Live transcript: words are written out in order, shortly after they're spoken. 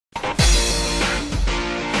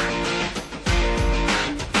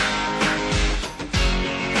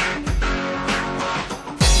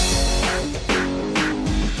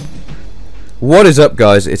What is up,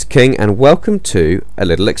 guys? It's King and welcome to a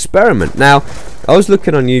little experiment. Now, I was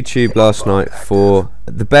looking on YouTube last night for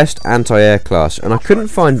the best anti-air class and I couldn't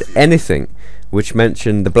find anything which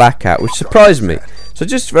mentioned the Black Hat, which surprised me. So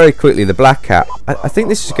just very quickly, the Black Hat, I think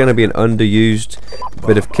this is going to be an underused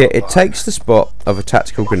bit of kit. It takes the spot of a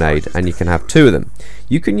tactical grenade and you can have two of them.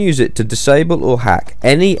 You can use it to disable or hack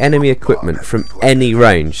any enemy equipment from any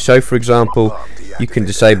range. So for example, you can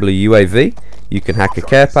disable a UAV, you can hack a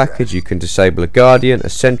care package, you can disable a Guardian, a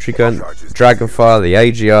sentry gun, Dragonfire, the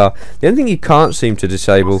AGR. The only thing you can't seem to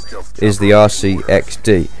disable is the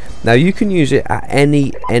RCXD. Now you can use it at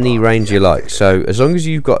any range you like, so as long as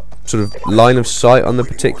you've got sort of line of sight on the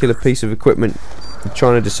particular piece of equipment you're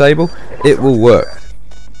trying to disable, it will work.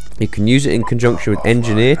 You can use it in conjunction with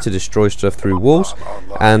Engineer to destroy stuff through walls,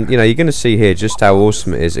 and you know, you're going to see here just how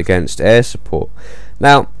awesome it is against air support.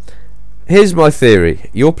 Now here's my theory: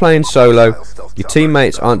 you're playing solo, your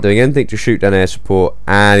teammates aren't doing anything to shoot down air support,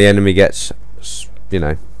 and the enemy gets, you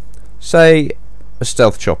know, say a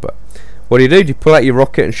stealth chopper. What do? Do you pull out your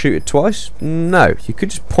rocket and shoot it twice? No, you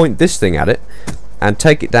could just point this thing at it and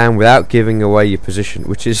take it down without giving away your position,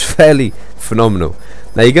 which is fairly phenomenal.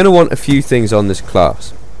 Now you're going to want a few things on this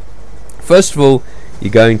class. First of all,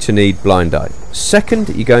 you're going to need Blind Eye. Second,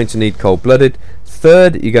 you're going to need Cold Blooded.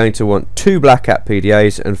 Third, you're going to want two Black Hat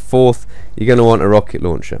PDAs, and fourth, you're going to want a rocket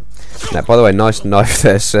launcher. Now, by the way, nice knife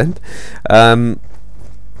there, Send.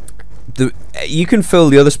 You can fill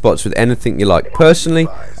the other spots with anything you like. Personally,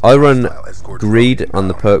 I run Greed on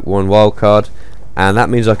the Perk 1 wildcard, and that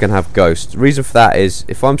means I can have Ghost. The reason for that is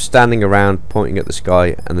if I'm standing around pointing at the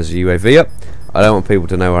sky and there's a UAV up, I don't want people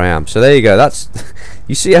to know where I am. So there you go. That's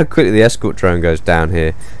you see how quickly the escort drone goes down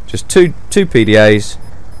here. Just two PDAs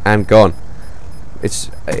and gone.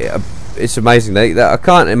 It's amazing. I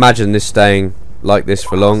can't imagine this staying like this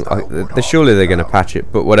for long. Surely they're going to patch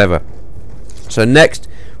it, but whatever. So next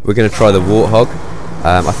we're going to try the Warthog.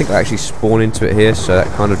 I think I actually spawn into it here, so that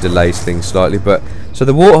kind of delays things slightly. But so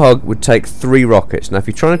the Warthog would take 3 rockets. Now if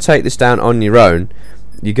you're trying to take this down on your own,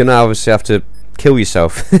 you're going to obviously have to kill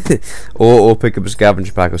yourself or pick up a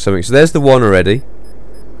scavenger pack or something. So there's the 1 already.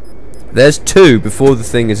 There's 2 before the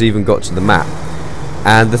thing has even got to the map,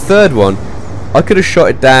 and the 3rd one I could have shot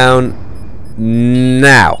it down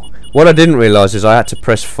now. What I didn't realise is I had to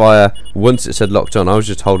press fire once it said locked on. I was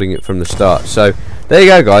just holding it from the start. So there you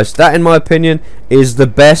go, guys. That, in my opinion, is the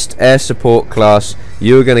best air support class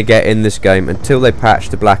you're going to get in this game until they patch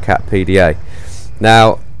the Black Hat PDA.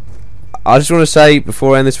 Now, I just want to say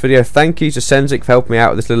before I end this video, thank you to Senzik for helping me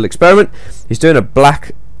out with this little experiment. He's doing a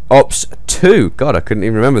Black Ops 2. God, I couldn't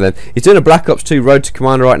even remember then. He's doing a Black Ops 2 Road to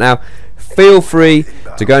Commander right now. Feel free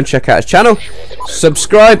to go and check out his channel,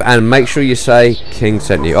 subscribe, and make sure you say King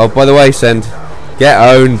sent you. Oh, by the way, Send, get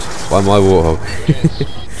owned by my Warthog.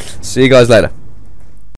 See you guys later.